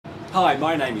Hi,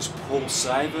 my name is Paul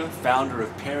Saver, founder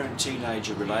of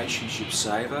Parent-Teenager Relationship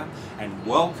Saver, and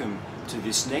welcome to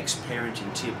this next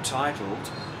parenting tip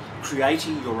titled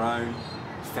Creating Your Own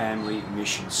Family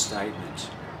Mission Statement.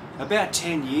 About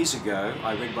 10 years ago,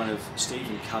 I read one of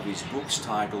Stephen Covey's books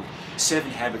titled 7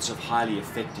 Habits of Highly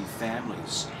Effective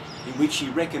Families, in which he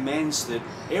recommends that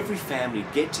every family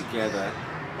get together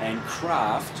and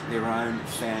craft their own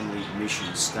family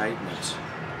mission statement.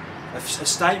 A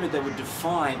statement that would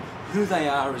define who they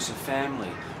are as a family,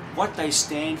 what they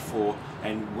stand for,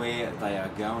 and where they are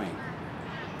going.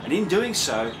 And in doing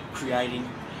so, creating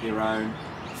their own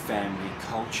family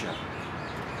culture.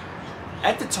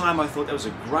 At the time I thought that was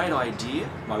a great idea,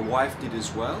 my wife did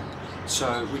as well,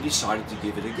 so we decided to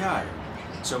give it a go.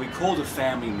 So we called a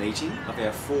family meeting of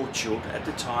our 4 children at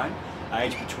the time,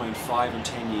 aged between 5 and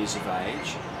 10 years of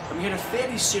age, and we had a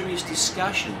fairly serious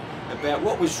discussion about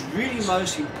what was really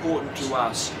most important to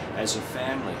us as a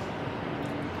family.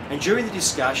 And during the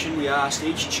discussion we asked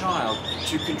each child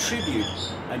to contribute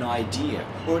an idea,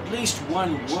 or at least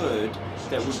one word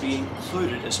that would be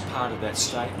included as part of that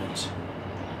statement.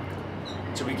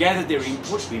 So we gathered their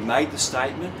input, we made the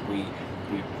statement, we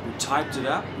typed it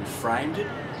up, we framed it,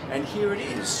 and here it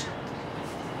is.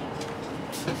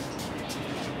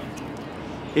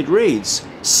 It reads,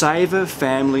 Saver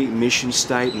Family Mission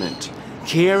Statement.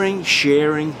 Caring,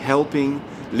 sharing, helping,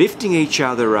 lifting each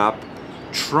other up,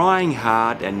 trying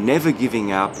hard and never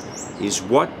giving up is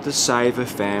what the Saver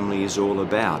family is all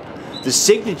about. The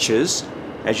signatures,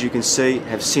 as you can see,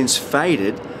 have since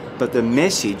faded, but the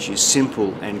message is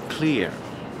simple and clear.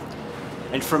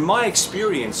 And from my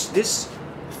experience, this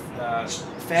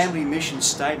family mission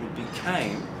statement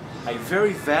became a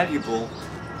very valuable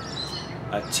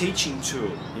teaching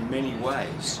tool in many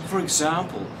ways. For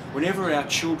example, whenever our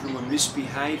children were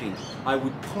misbehaving, I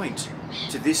would point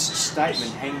to this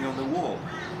statement hanging on the wall.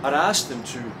 I'd ask them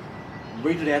to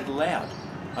read it out loud.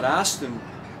 I'd ask them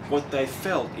what they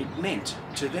felt it meant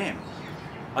to them.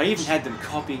 I even had them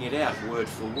copying it out word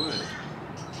for word.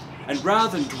 And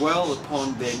rather than dwell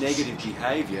upon their negative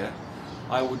behaviour,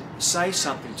 I would say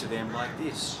something to them like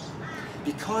this.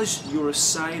 Because you're a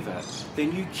saver,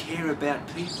 then you care about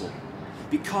people.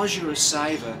 Because you're a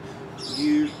saver,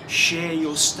 you share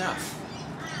your stuff.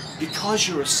 Because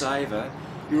you're a saver,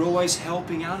 you're always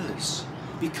helping others.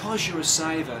 Because you're a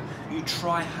saver, you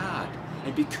try hard.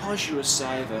 And because you're a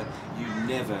saver, you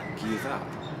never give up.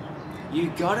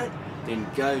 You got it? Then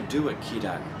go do it,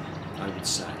 kiddo, I would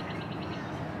say.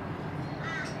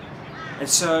 And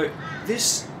so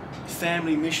this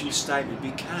family mission statement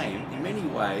became, in many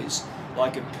ways,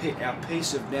 like our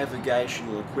piece of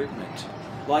navigational equipment,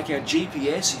 like our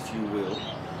GPS, if you will,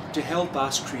 to help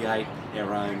us create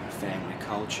our own family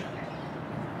culture.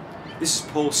 This is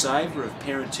Paul Saver of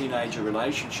Parent-Teenager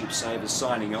Relationship Saver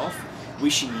signing off,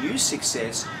 wishing you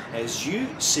success as you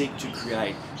seek to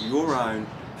create your own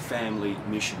family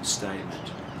mission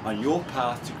statement on your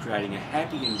path to creating a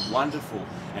happy and wonderful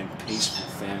and peaceful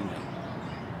family.